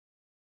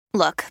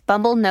Look,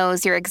 Bumble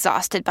knows you're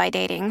exhausted by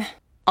dating.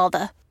 All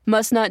the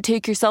must not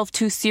take yourself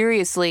too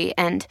seriously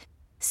and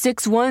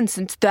 6'1"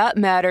 since that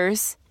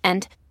matters.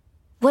 And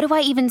what do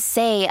I even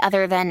say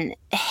other than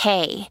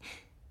hey?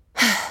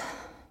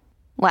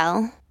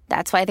 Well,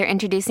 that's why they're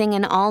introducing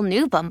an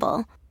all-new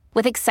Bumble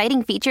with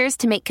exciting features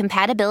to make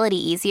compatibility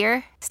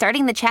easier,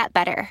 starting the chat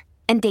better,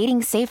 and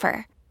dating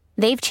safer.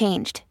 They've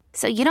changed,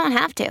 so you don't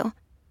have to.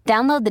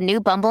 Download the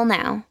new Bumble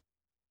now.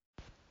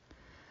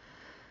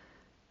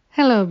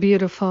 Hello,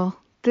 beautiful.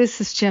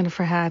 This is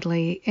Jennifer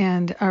Hadley,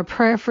 and our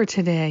prayer for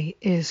today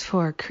is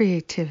for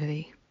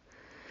creativity.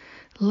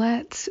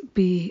 Let's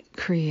be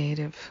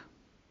creative.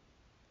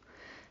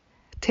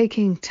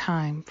 Taking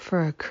time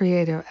for a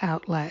creative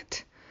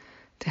outlet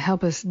to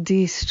help us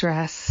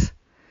de-stress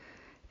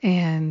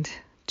and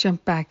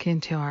jump back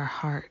into our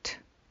heart.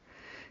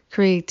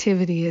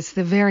 Creativity is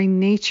the very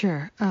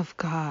nature of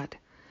God.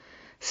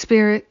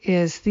 Spirit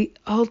is the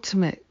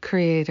ultimate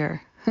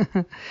creator.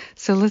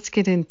 So let's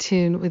get in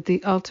tune with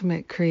the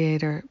ultimate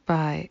creator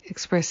by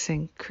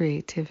expressing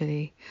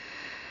creativity.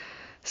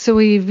 So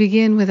we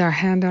begin with our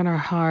hand on our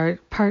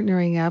heart,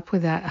 partnering up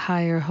with that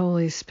higher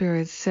Holy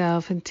Spirit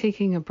self and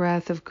taking a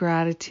breath of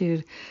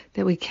gratitude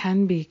that we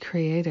can be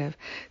creative.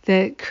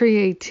 That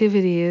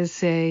creativity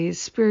is a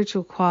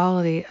spiritual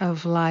quality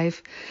of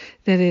life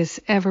that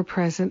is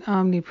ever-present,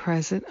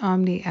 omnipresent,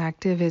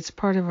 omni-active. It's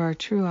part of our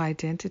true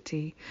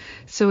identity.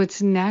 So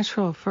it's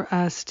natural for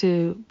us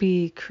to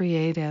be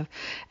creative,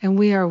 and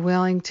we are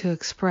willing to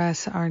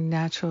express our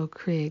natural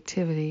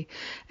creativity,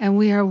 and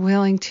we are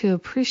willing to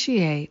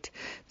appreciate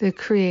the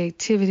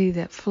creativity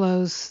that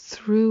flows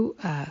through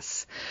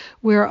us.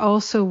 We're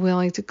also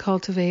willing to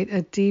cultivate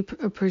a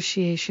deep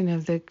appreciation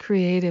of the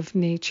creative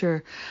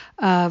nature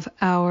of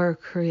our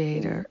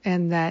Creator,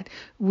 and that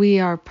we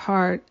are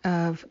part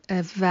of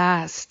a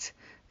vast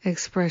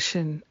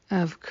expression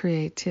of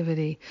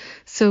creativity.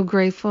 So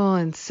grateful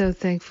and so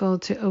thankful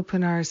to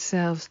open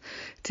ourselves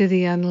to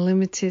the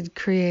unlimited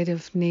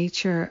creative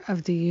nature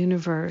of the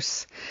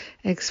universe,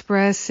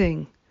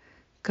 expressing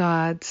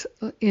God's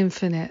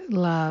infinite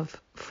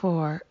love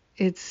for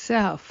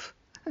itself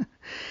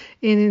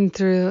in and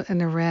through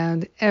and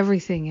around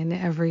everything and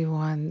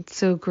everyone.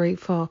 So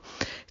grateful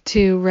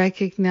to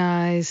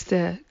recognize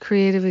the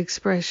creative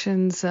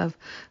expressions of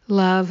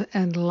love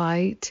and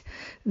light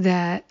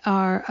that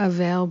are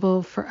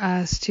available for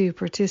us to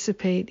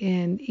participate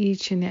in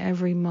each and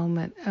every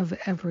moment of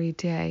every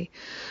day.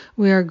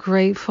 We are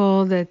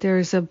grateful that there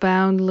is a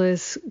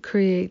boundless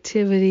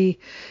creativity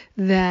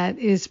that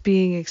is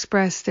being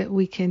expressed that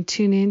we can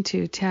tune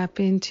into, tap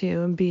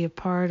into, and be a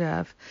part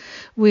of.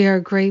 We are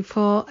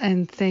grateful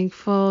and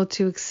thankful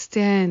to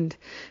extend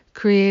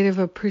creative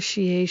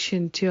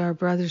appreciation to our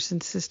brothers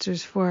and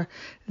sisters for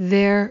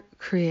their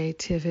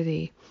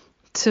creativity.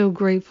 So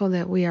grateful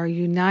that we are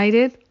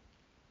united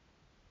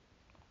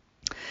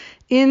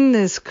in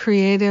this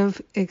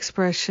creative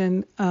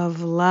expression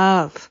of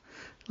love.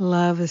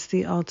 Love is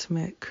the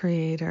ultimate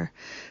creator.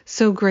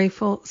 So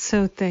grateful,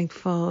 so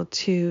thankful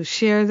to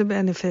share the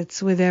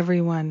benefits with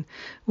everyone.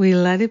 We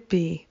let it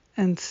be,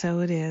 and so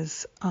it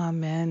is.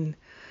 Amen.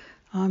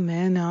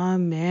 Amen.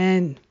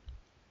 Amen.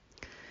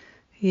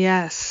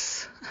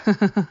 Yes.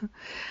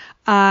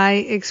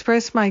 I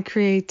express my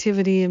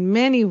creativity in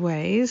many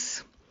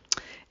ways.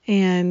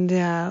 And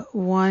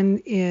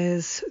one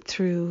is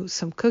through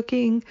some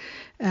cooking,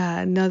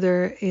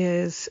 another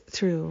is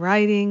through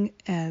writing,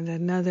 and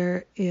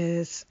another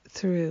is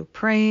through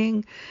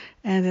praying,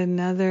 and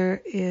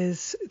another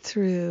is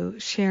through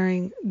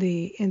sharing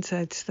the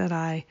insights that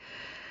I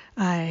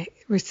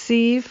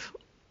receive.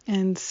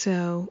 And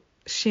so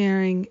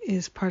sharing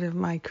is part of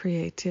my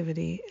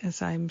creativity,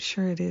 as I'm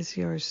sure it is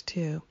yours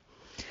too.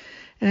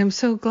 And I'm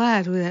so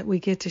glad that we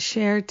get to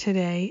share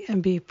today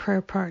and be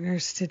prayer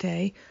partners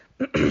today.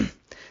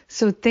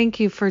 So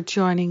thank you for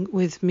joining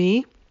with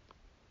me.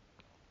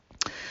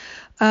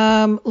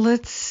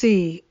 Let's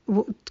see.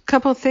 A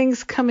couple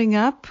things coming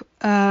up.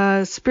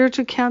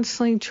 Spiritual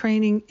counseling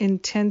training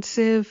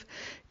intensive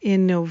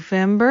in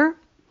November,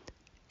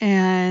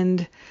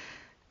 and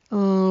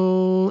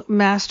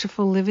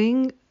Masterful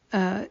Living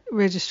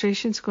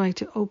registration is going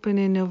to open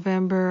in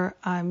November.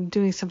 I'm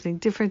doing something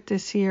different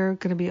this year.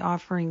 Going to be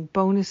offering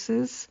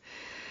bonuses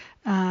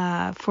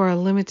for a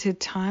limited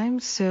time,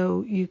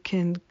 so you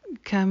can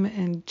come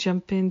and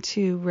jump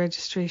into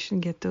registration,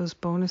 get those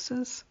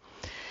bonuses,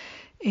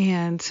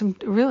 and some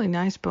really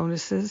nice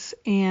bonuses.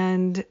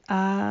 And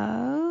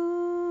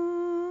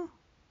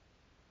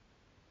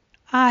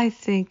I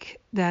think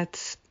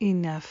that's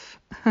enough.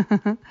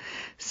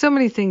 So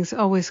many things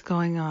always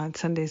going on.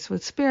 Sundays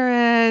with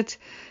Spirit,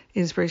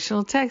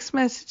 inspirational text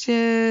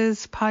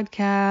messages,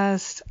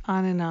 podcasts,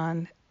 on and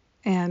on.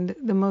 And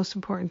the most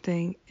important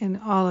thing in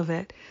all of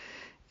it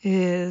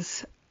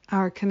is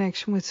our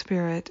connection with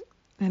Spirit.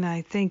 And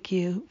I thank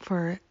you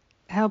for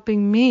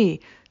helping me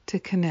to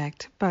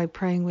connect by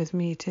praying with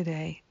me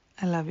today.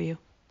 I love you.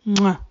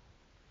 Mwah.